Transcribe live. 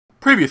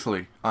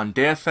Previously on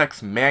Deus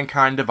Ex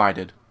Mankind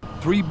Divided.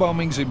 3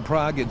 bombings in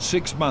Prague in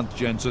 6 months,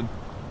 Jensen.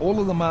 All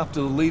of them after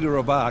the leader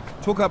of ARC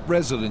took up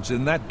residence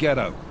in that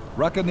ghetto.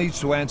 Rucker needs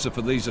to answer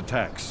for these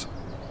attacks.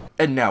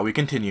 And now we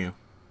continue.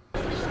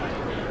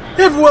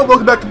 Hey everyone,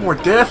 welcome back to more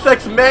Deus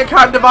Ex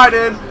Mankind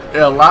Divided.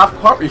 In the last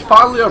part, we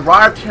finally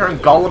arrived here in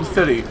Golem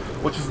City,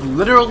 which is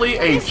literally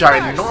a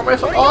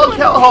ginormous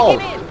all-kill hole.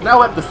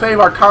 Now we have to save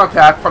our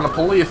contact from the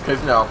police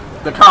because, you know,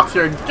 the cops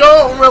here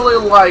don't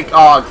really like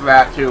Augs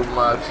that too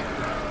much.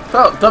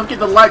 So, don't forget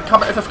to like,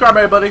 comment, and subscribe,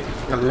 everybody.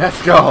 And let's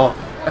go.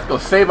 Let's go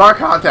save our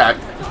contact.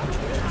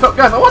 So,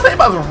 guys, I want to say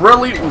about this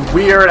really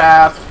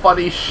weird-ass,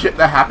 funny shit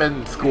that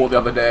happened in school the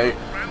other day.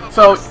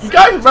 So, you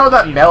guys remember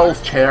that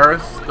Mel's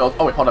chairs? Those,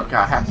 oh, wait, hold up,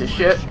 gotta hack this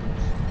shit.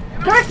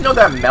 You guys know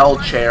that Mel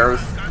chairs?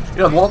 You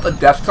know, the one with the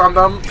desks on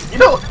them? You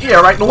know,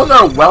 yeah, right? The one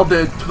that are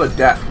welded to the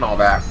desk and all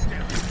that.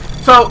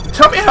 So,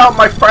 tell me how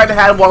my friend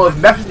had one of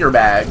those messenger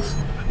bags.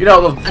 You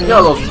know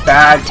those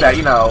bags that,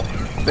 you know,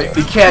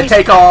 you can't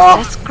take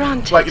off.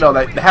 Like, you know,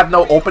 they have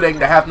no opening,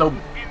 they have no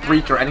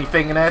breach or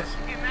anything in it.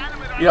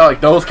 You know,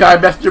 like those kind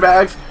of messenger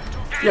bags.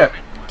 Yeah.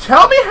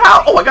 Tell me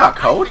how. Oh, I got a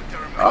code?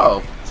 Oh.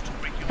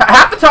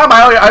 Half the time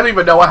I don't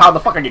even know how the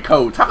fuck I get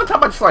codes. Half the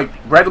time I just like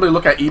randomly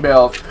look at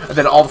emails and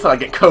then all of a sudden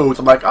I get codes.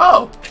 I'm like,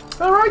 oh,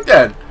 alright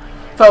then.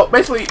 So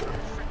basically,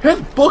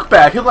 his book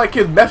bag,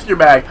 his messenger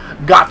bag,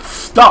 got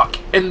stuck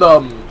in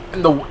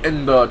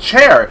the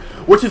chair,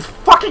 which is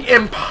fucking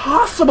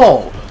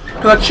impossible.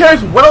 Because the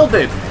chair's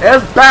welded,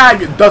 and his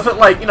bag doesn't,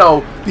 like, you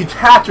know,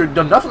 detach or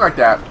do nothing like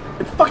that.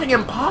 It's fucking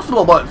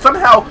impossible, but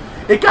somehow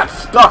it got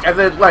stuck, and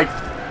then, like,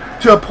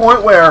 to a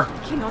point where,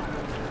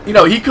 you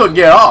know, he couldn't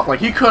get off. Like,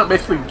 he couldn't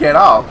basically get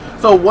off.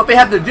 So what they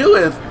had to do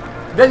is,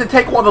 they had to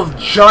take one of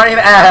those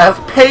giant-ass,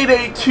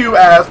 Payday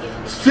 2-ass,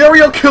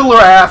 serial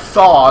killer-ass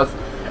saws,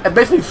 and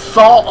basically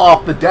saw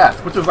off the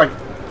desk, which is,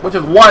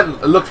 one,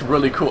 it looks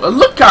really cool. It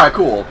looked kind of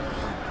cool.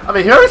 I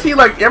mean, you ever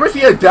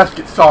see a desk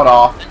get sawed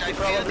off?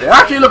 It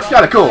actually looks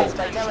kind of cool.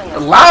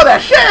 Loud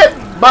as shit,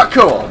 but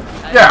cool.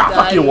 Yeah,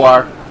 fuck you,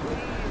 War.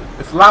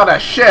 It's loud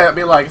as shit. I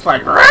mean, like, it's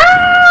like,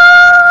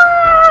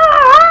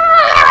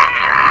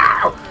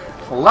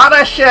 it's loud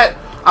as shit.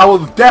 I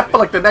was deaf for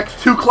like the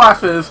next 2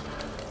 classes,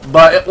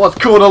 but it was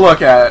cool to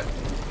look at.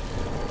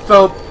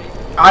 So,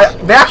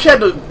 they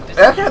actually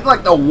had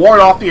like to ward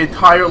off the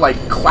entire like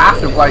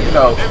classroom, like, you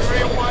know,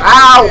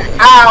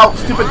 ow,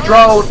 stupid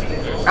drone.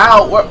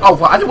 Ow!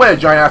 Oh, I just went in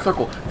a giant-ass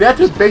circle. They had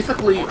to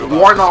basically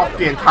warn off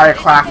the entire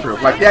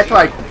classroom. Like, they had to,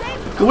 like...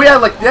 Cause they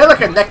had,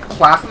 like, a next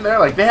class in there.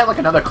 Like, they had, like,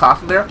 another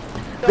class in there.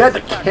 They had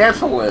to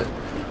cancel it.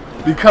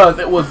 Because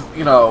it was,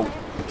 you know,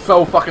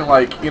 so fucking,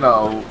 like, you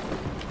know...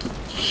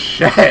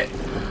 Shit.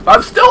 But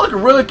I'm still, like,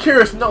 really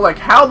curious to know, like,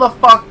 how the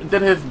fuck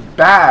did his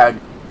bag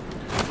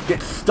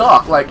get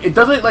stuck? Like, it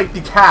doesn't, like,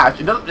 detach.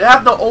 It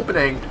has no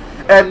opening.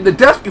 And the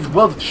desk is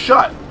welded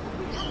shut.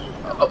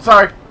 Oh,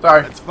 sorry.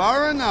 It's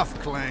far enough,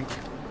 Clank.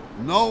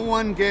 No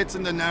one gets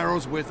in the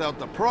Narrows without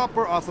the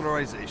proper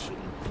authorization,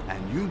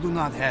 and you do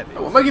not have it.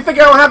 What makes you think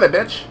I don't have it,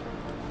 bitch?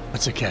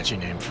 That's a catchy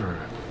name for,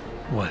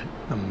 what,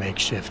 a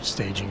makeshift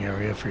staging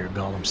area for your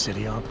Golem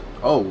City op?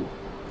 Oh.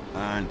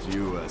 Aren't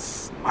you a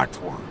smart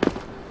one?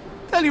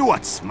 Tell you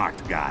what,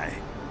 smart guy.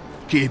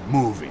 Keep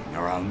moving,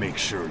 or I'll make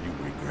sure you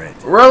regret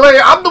it. Really?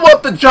 I'm the one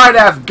with the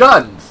giant-ass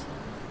guns.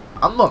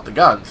 I'm not the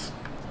guns.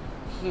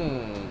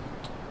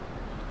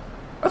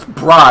 Let's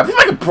bribe. See if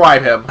I can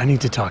bribe him. I need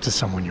to talk to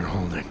someone you're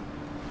holding.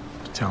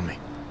 Tell me,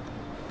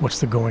 what's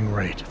the going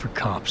rate for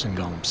cops in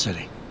Golem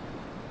City?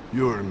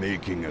 You're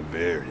making a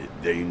very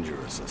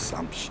dangerous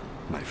assumption,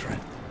 my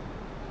friend.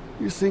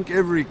 You think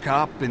every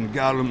cop in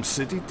Golem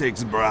City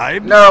takes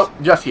bribes? No,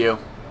 just you.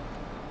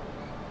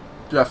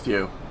 Just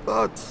you.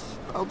 But,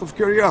 out of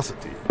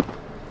curiosity,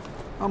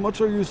 how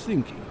much are you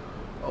thinking?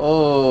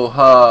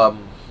 Oh,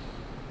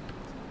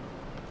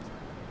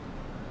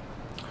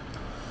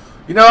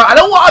 you know, I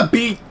don't want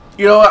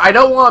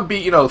to be,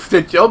 you know,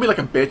 Stitch. It'll be like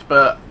a bitch,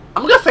 but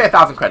I'm gonna say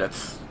 1,000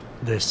 credits.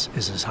 This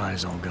is as high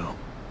as I'll go.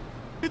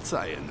 It's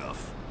high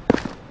enough.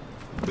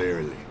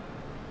 Barely.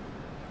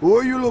 Who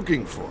are you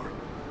looking for?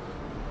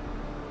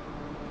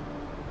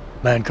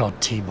 Man called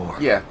Tibor.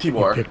 Yeah,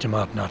 Tibor. You picked him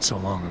up not so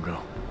long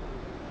ago.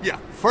 Yeah,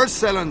 first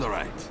cell on the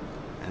right.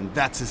 And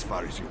that's as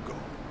far as you go.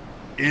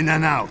 In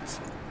and out.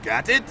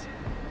 Got it?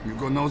 You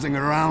go nosing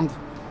around,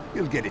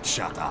 you'll get it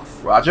shot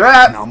off. Roger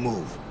that. Now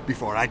move,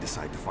 before I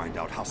decide to find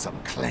out how some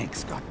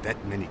clanks got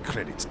that many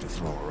credits to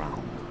throw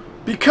around.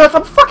 Because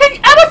I'm fucking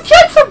Adam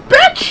Jensen,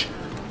 bitch!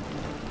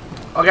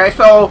 Okay,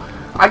 so,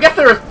 I guess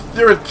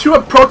there are 2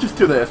 approaches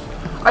to this.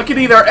 I could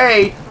either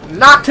A,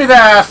 knock his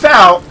ass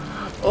out,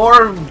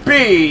 or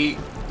B,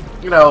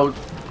 you know,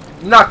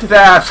 knock his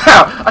ass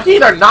out. I could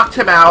either knock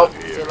him out,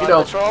 you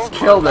know,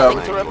 kill him,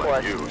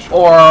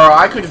 or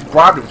I could just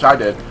bribe him, which I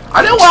did.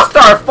 I didn't want to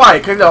start a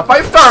fight, because, you know, if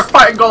I start a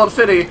fight in Golem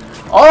City,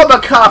 all the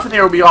cops in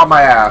here will be on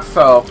my ass,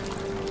 so...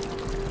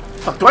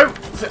 Do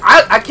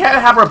I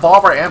can't have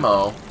revolver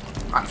ammo.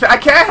 I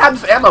can't have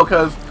this ammo,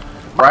 because...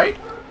 Right?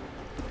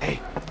 Hey,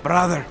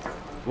 brother,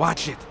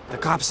 watch it. The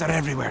cops are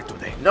everywhere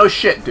today. No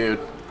shit, dude.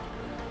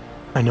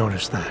 I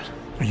noticed that.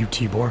 Are you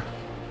Tibor?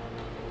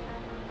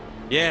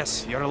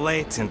 Yes, you're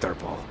late,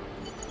 Interpol.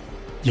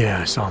 Yeah,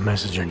 I saw a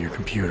message on your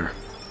computer.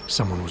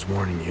 Someone was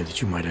warning you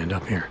that you might end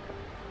up here.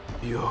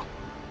 You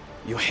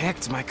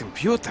hacked my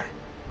computer.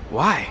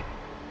 Why?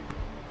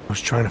 I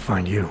was trying to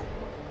find you.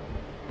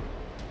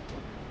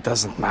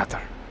 Doesn't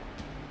matter.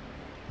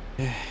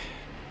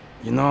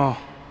 You know,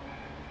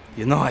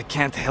 I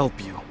can't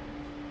help you.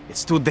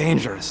 It's too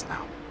dangerous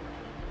now.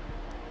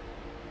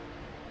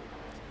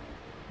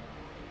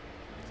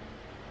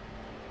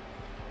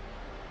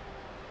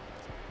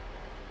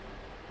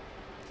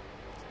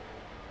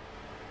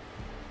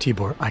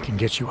 Tibor, I can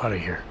get you out of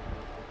here.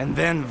 And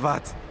then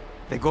what?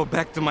 They go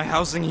back to my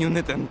housing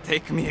unit and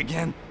take me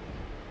again?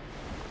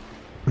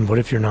 And what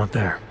if you're not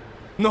there?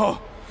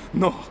 No!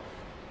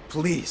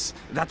 Please,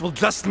 that will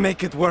just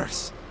make it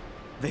worse.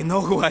 They know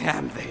who I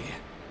am.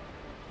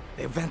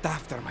 They went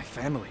after my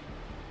family.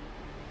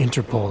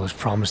 Interpol has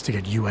promised to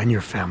get you and your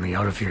family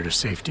out of here to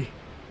safety.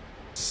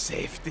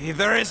 Safety?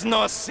 There is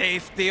no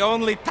safety.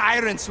 Only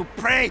tyrants who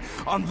prey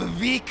on the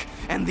weak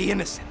and the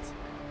innocent.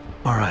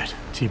 Alright,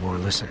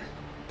 Tibor, listen.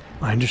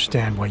 I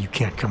understand why you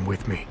can't come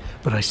with me,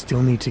 but I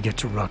still need to get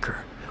to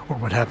Rucker, or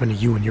what happened to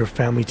you and your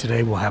family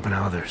today will happen to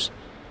others.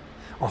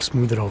 I'll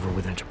smooth it over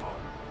with Interpol.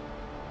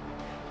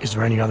 Is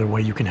there any other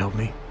way you can help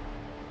me?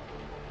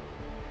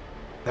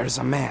 There's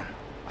a man,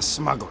 a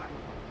smuggler,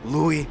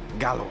 Louis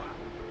Galois.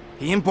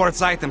 He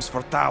imports items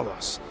for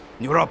Talos,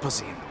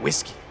 neuropozyne,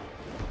 whiskey.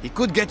 He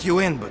could get you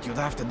in, but you'd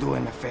have to do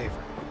him a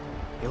favor.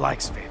 He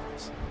likes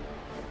favors.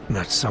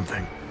 That's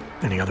something.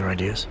 Any other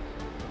ideas?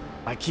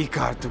 My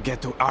keycard to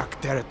get to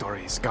Ark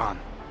territory is gone.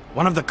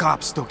 One of the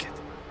cops took it.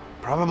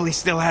 Probably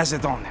still has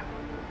it on him.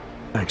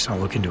 Thanks, I'll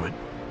look into it.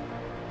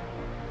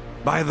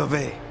 By the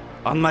way,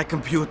 on my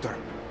computer,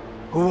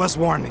 who was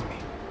warning me?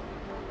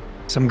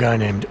 Some guy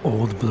named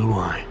Old Blue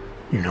Eye.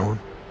 You know him?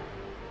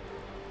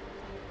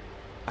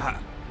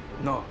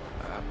 No.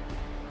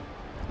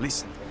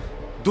 Listen.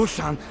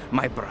 Dushan,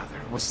 my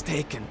brother, was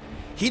taken.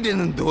 He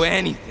didn't do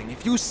anything.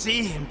 If you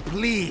see him,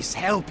 please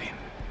help him.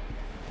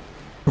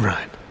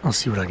 Right. I'll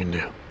see what I can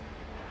do.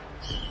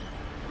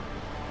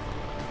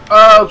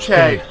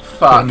 Okay, Get a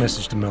fuck.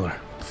 message to Miller.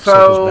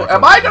 So,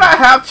 am I gonna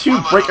have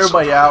to break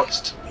everybody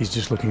out? He's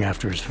just looking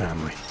after his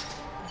family.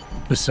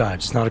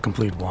 Besides, it's not a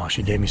complete wash.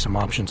 He gave me some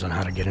options on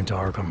how to get into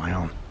Ark on my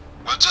own.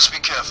 Well, just be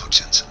careful,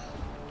 Jensen.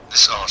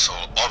 This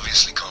arsehole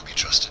obviously can't be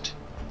trusted.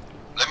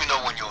 Let me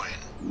know when you're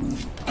in.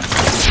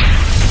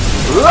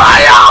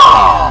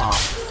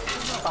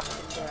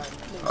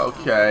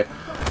 Okay.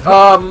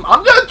 I'm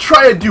gonna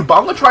try to do, but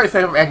I'm gonna try to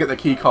save him and get the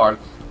key card,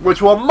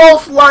 which will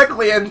most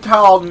likely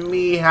entail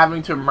me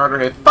having to murder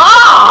his.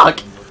 Fuck!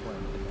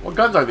 What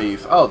guns are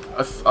these? Oh,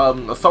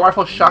 assault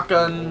rifle,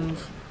 shotguns.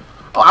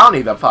 Oh, I don't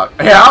need them. Fuck.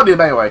 Yeah, I don't need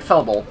them anyway.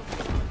 Sellable.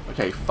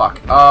 Okay, fuck.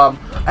 I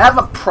have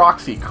a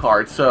proxy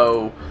card,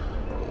 so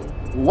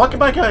what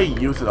am I gonna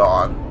use it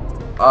on?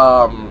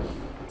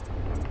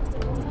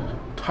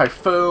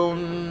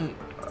 Typhoon,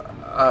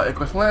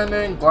 Equus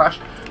Landing, Glass.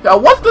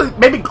 What's the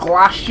maybe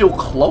Glass Shield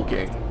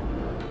Cloaking?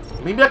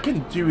 Maybe I can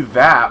do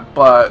that,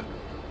 but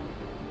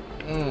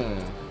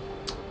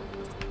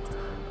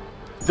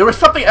there was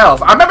something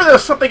else. I remember there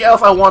was something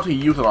else I wanted to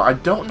use it on. I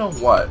don't know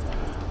what,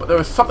 but there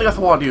was something else I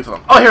wanted to use it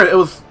on. Oh, here it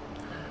was.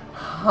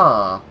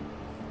 Huh.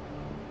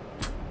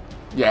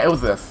 Yeah, it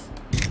was this.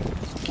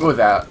 What was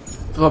that?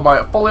 So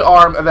my fully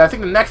armed, and then I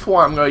think the next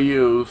one I'm gonna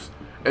use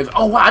is.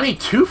 Oh wow, I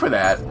need 2 for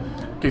that.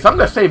 Okay, so I'm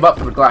gonna save up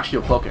for the Glass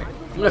Shield Cloaking.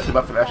 I'm gonna save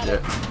up for that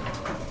shit.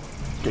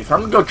 Okay, so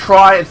I'm gonna go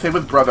try and save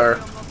with brother,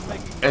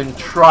 and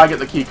try to get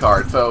the key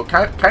card. So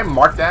can I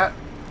mark that?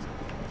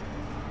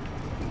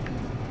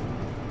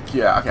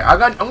 Yeah. Okay. I'm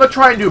gonna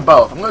try and do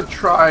both. I'm gonna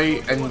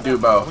try and do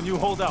both. When you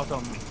hold out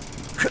on me,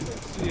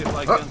 see if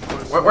I can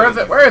where is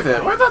it? Where is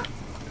it? Where's it?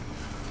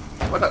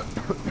 What the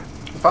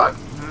fuck?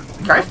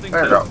 Okay.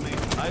 There we go.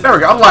 There we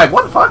go. I'm like,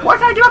 what the fuck? Why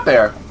can't I get up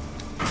there?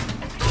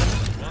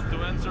 Want to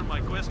answer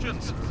my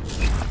questions?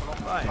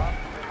 Fine.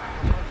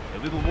 A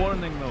little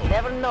warning though.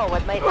 Never know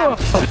what might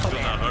happen. It's gonna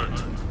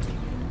hurt.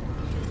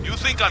 You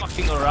think I'm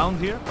fucking around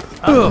here?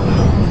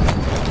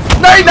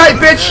 Night night,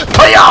 bitch!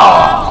 Hiya!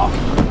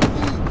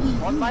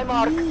 On my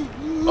mark.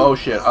 Oh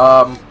shit.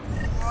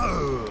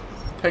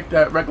 Take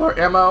that regular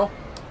ammo.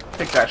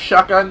 Take that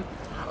shotgun.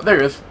 Oh, there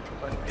it is.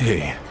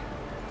 Hey,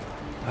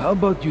 how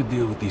about you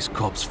deal with these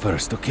cops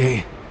first,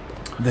 okay?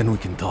 Then we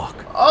can talk.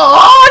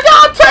 Oh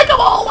no! Take them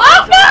all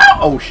out now!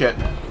 Oh shit.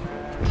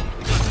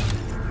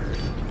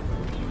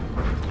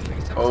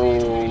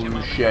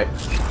 Oh shit.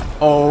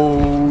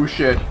 Oh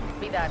shit.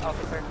 Be that,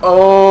 officer.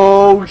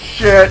 Oh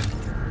shit.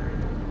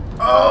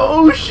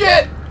 Oh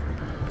shit.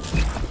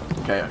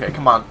 Okay, okay,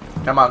 come on.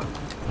 Come on.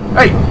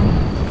 Hey!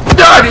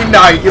 Dirty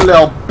night, you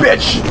little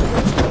bitch!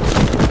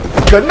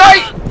 Good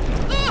night!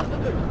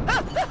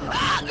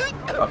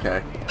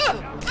 Okay.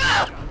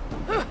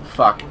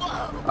 Fuck.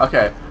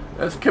 Okay.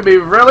 This could be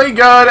really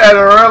good and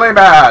really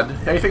bad.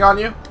 Anything on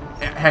you?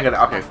 Hang it.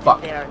 Okay,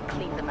 fuck. There,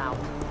 clean them out.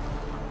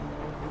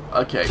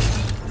 Okay.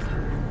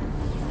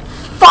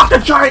 Fuck the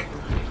giant!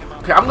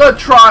 Okay, I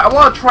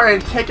want to try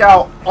and take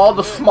out all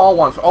the small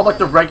ones, all like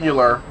the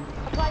regular.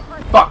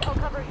 Fuck.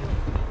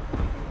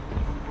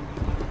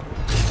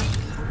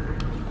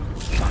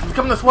 He's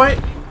coming this way.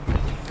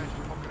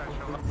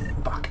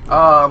 Fuck.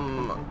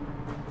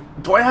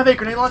 Do I have a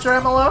grenade launcher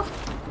ammo left?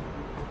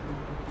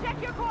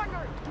 Check your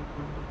corners.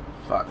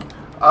 Fuck.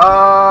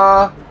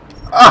 I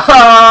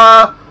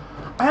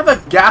have a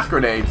gas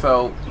grenade,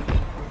 so.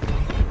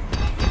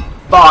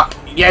 Fuck.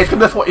 Yeah, he's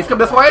coming this way. He's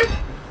coming this way.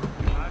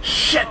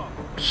 Shit.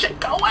 Shit.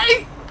 Go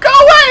away. Go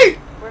away.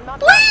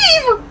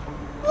 Leave.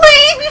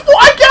 Leave before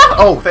I get.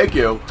 Oh, thank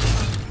you.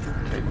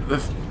 Okay,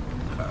 this.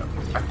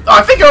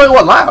 I think I only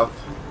one left.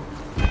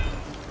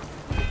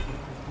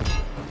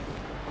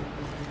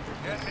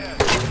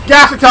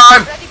 Gas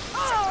time.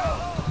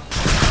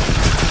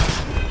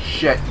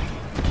 Shit.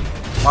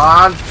 Come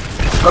on.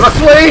 Go to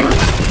sleep.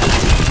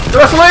 Go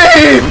to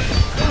sleep.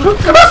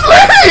 Go to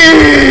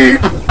sleep.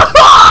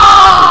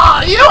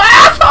 You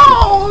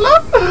asshole.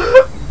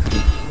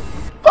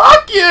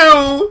 Fuck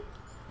you.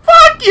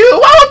 Fuck you.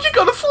 Why don't you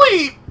go to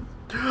sleep?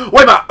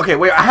 Wait a minute. Okay,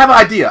 wait. I have an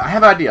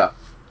idea.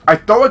 I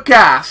throw a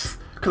gas,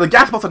 because the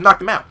gas is supposed to knock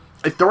them out.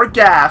 I throw a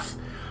gas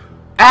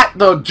at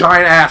the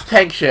giant ass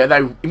tank shit, and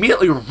I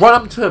immediately run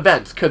them to the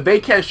vents, because they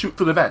can't shoot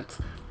through the vents.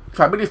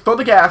 So I immediately throw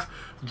the gas,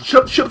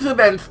 shoot to the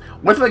vents,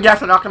 went to the gas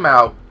to knock them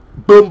out.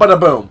 Boom, bada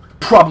boom.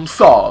 Problem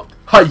solved.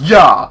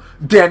 Hi-ya.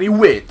 Danny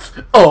wins.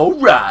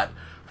 Alright.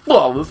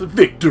 Flawless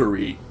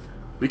victory.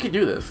 We can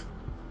do this.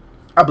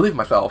 I believe in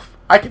myself.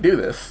 I can do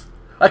this.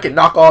 I can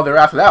knock all their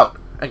asses out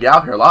and get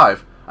out here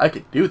alive. I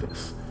can do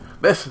this.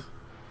 This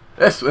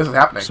is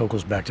happening.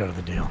 Sokol's backed out of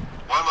the deal.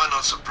 Why am I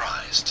not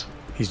surprised?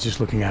 He's just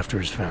looking after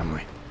his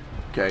family.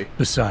 Okay.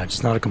 Besides,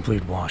 it's not a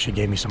complete wash. He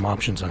gave me some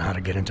options on how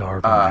to get into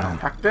Arkham on my own.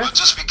 Hack this. But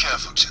just be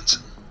careful,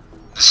 Jensen.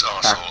 This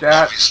Hack arsehole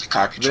that. obviously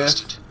can't Hack be this.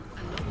 trusted.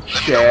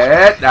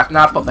 Shit. That's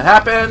not supposed to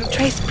happen.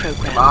 Trace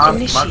program Come on.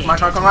 initiated.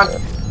 Come on.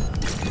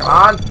 Come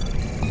on.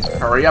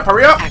 Hurry up.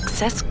 Hurry up.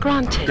 Access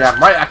granted. Damn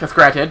right. Access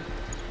granted.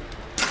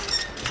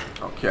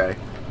 Okay.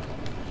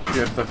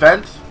 Here's the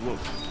vent.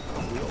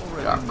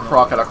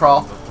 Gotta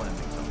crawl.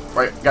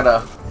 Right,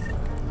 gotta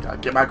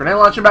get my grenade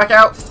launcher back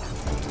out.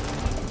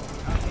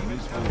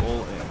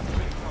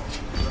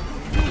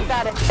 You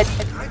got it.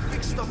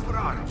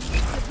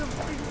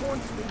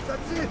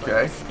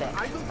 Okay.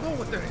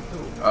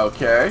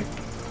 Okay.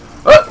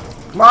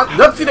 Come on,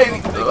 Dupsy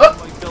Daisy.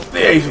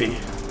 Daisy.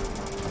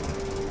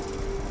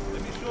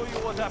 Let me show you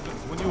what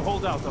happens when you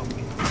hold out on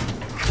me.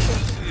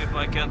 See if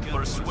I can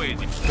persuade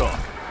you. Talk.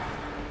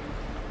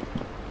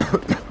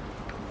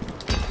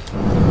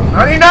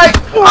 99!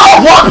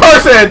 Oh, wrong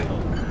person!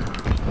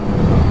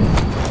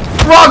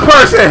 Wrong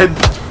person!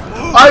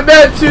 I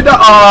meant to the.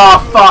 Oh,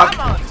 fuck.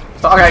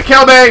 Okay,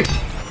 kill me!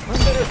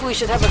 Wonder if we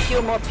should have a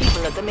few more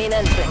people at the main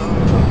entrance.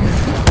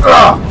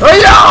 Yeah!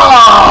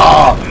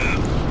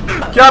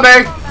 Kill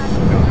me!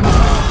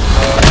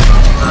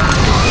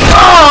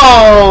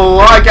 Oh!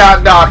 I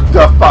got knocked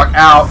the fuck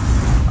out.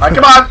 Alright,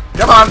 come on!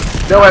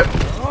 Do it!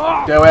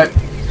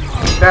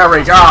 There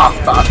we go. Oh,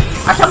 fuck.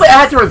 I can't believe I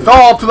had to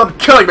resolve to them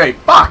killing me.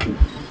 Fuck!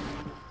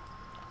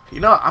 You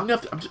know, I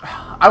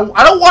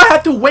don't want to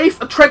have to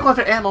waste a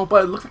tranquilizer ammo,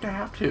 but it looks like I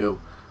have to.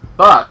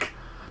 Fuck.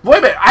 Wait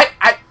a minute,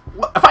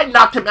 if I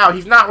knocked him out,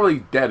 he's not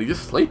really dead, he's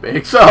just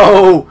sleeping.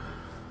 So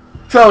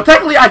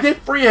technically I did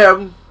free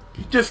him.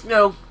 He's just, you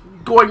know,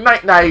 going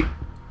night-night.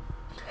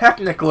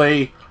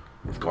 Technically,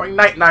 it's going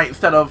night-night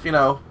instead of, you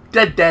know,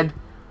 dead.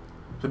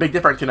 It's a big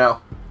difference, you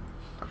know.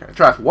 Okay,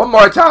 try this one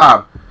more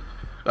time.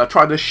 I'll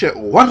try this shit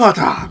one more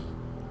time.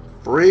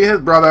 Free his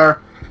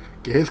brother.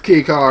 Get his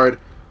key card.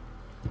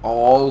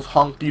 All's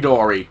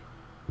hunky-dory.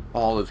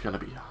 All is gonna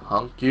be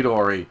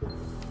hunky-dory.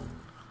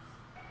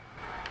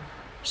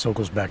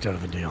 Sokol's backed out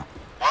of the deal.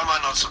 Why am I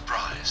not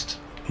surprised?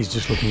 He's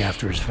just looking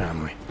after his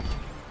family.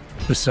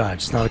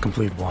 Besides, it's not a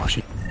complete wash.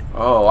 He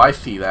Oh, I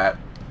see that.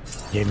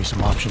 gave me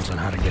some options on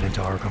how to get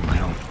into Arkham on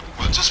my own.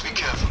 Well, just be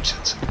careful,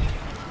 Jensen.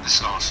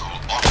 This arsehole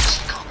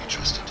obviously can't be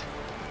trusted.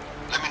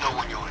 Let me know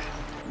when you're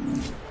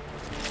in.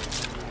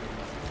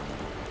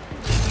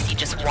 You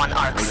just one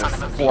arc, son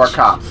of a 4 bitch.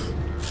 cops.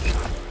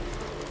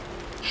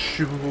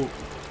 Shoot.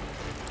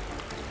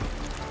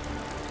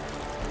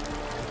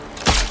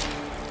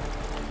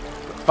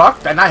 Fuck,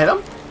 did I not hit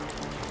him?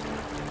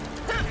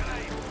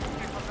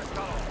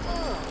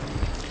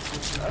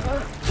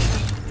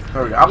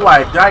 There we go. I'm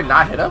like, did I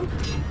not hit him?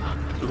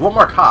 There's one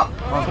more cop.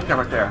 Oh, I'm looking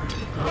right there.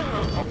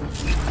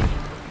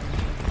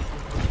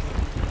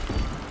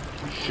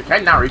 Shit, can I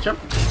not reach him?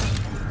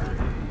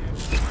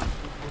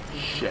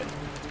 Shit.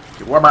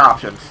 Okay, what are my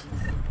options?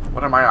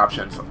 What are my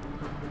options?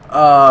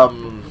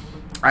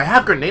 I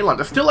have grenade launcher.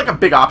 There's still like a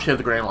big option as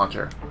a grenade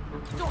launcher.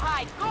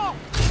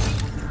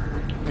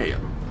 Okay,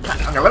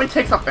 let me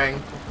take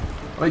something.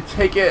 Let me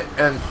take it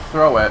and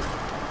throw it.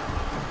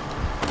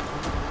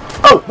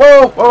 Oh!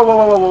 Whoa! Whoa!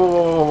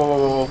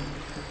 Whoa!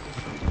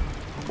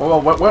 Whoa! Whoa!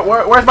 Whoa! Whoa!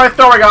 Whoa! Where's my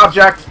throwing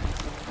object?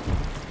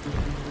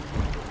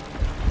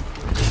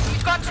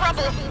 We've got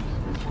trouble.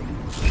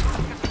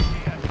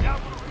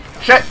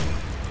 Shit!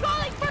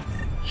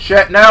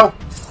 shit, no!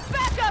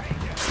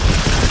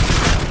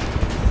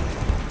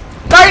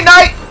 Night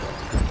night!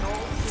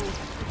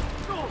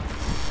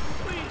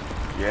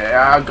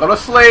 Yeah, go to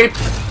sleep.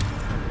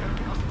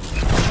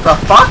 The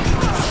fuck?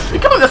 You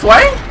coming this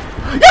way?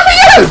 Yes, he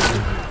is!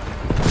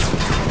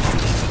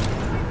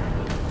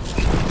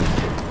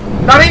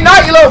 Nighty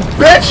night, you little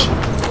bitch!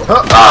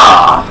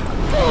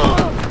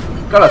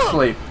 Go to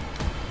sleep.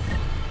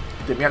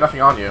 Didn't get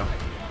nothing on you.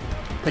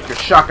 Take your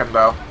shotgun,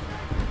 though.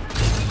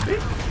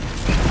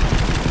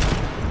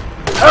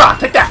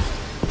 Take that!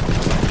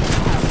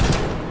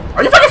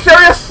 Are you fucking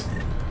serious?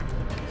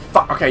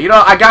 Fuck. Okay, you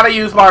know, I gotta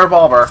use my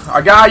revolver. I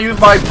gotta use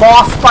my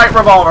boss fight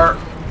revolver.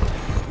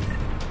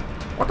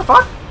 What the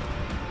fuck?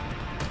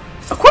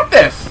 Equip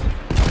this!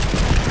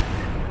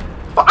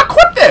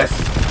 Equip this!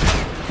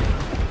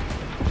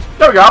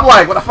 There we go, I'm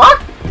like, what the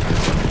fuck?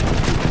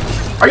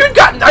 Are you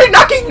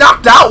not getting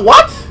knocked out?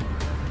 What?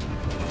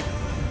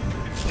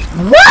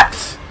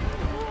 What?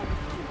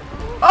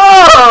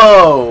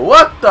 Oh,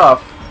 what the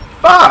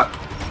fuck?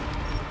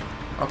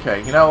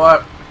 Okay, you know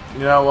what?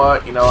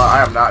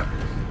 I am not.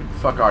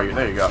 Fuck are you?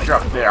 There you go. You're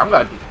up there. I'm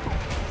gonna.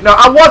 No,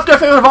 I was gonna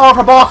say revolver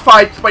for boss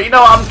fights, but you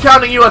know, I'm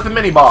counting you as a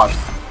mini boss.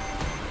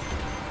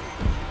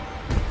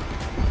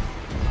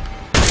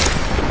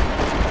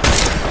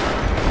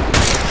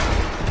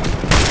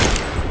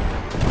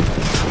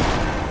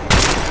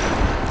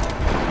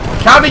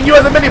 Counting you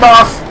as a mini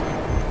boss.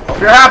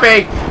 Hope you're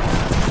happy.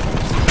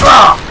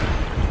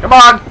 Come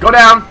on, go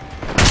down.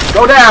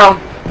 Go down.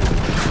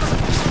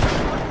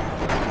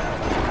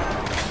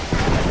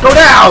 Go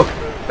down.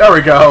 There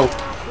we go.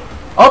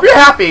 Hope you're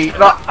happy.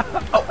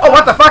 Oh,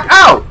 what the fuck?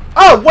 Ow!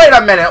 Oh, wait a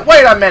minute.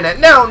 Wait a minute.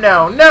 No,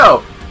 no,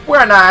 no.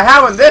 We're not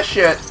having this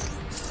shit.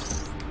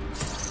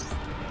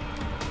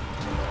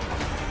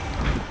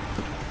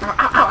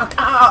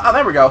 Ow,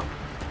 there we go.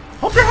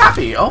 Hope you're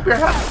happy. Hope you're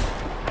happy.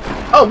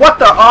 Oh, what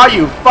the? Are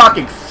you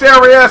fucking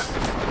serious?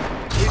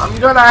 I'm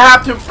gonna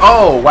have to.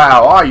 Oh,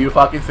 wow. Are you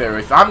fucking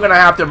serious? I'm gonna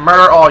have to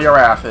murder all your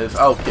asses.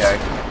 Okay.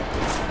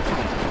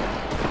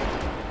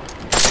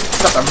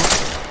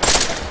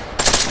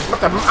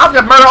 I'm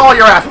gonna murder all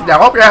your asses now.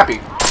 Hope you're happy.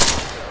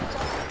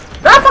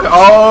 That's fucking.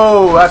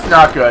 Oh, that's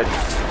not good.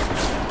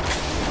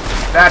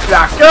 That's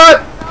not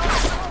good.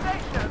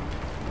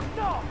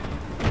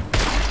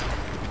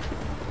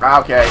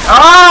 Okay.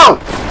 Oh!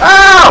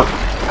 Ow!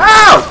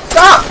 Ow!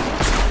 Stop!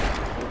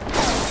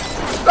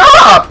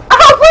 Stop!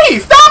 Ow,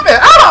 please! Stop it!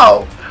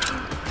 Ow!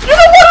 You're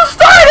the one who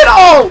started it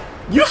all!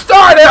 You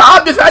started it!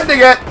 I'm just ending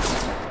it!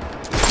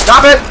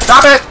 Stop it!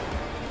 Stop it!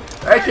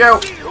 Thank you!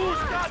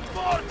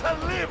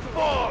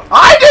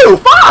 I do!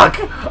 Fuck!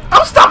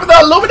 I'm stopping the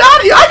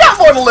Illuminati! I got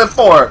more to live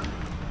for!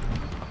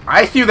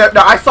 I see you there.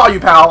 No, I saw you,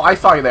 pal. I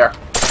saw you there.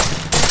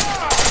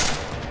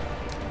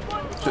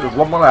 Shit, there's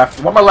one more left.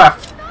 One more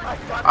left.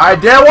 I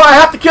didn't want to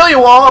have to kill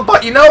you all,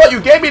 but you know what? You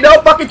gave me no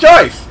fucking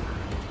choice.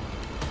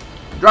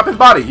 Drop his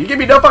body. You gave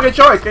me no fucking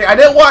choice. Okay? I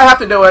didn't want to have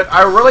to do it.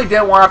 I really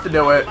didn't want to have to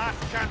do it.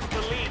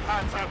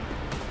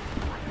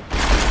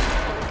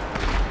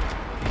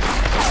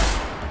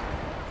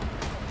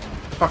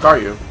 The fuck are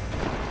you?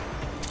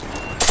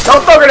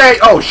 Don't throw grenade!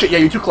 Oh shit, yeah,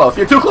 you're too close.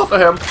 You're too close to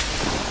him.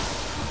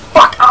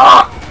 Fuck!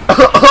 Ah!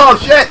 Oh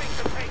shit!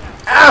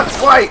 Ass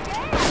fight!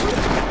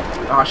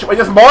 Oh shit, wait,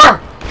 there's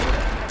more?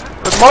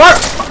 There's more?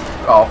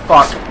 Oh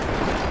fuck.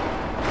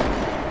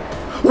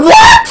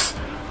 What?!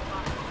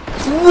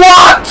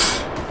 What?!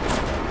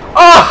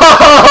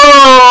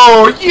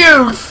 Oh,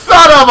 you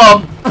son of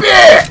a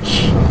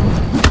bitch!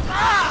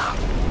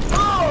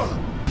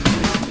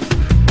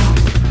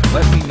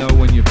 Let me know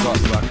when you've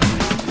got luck.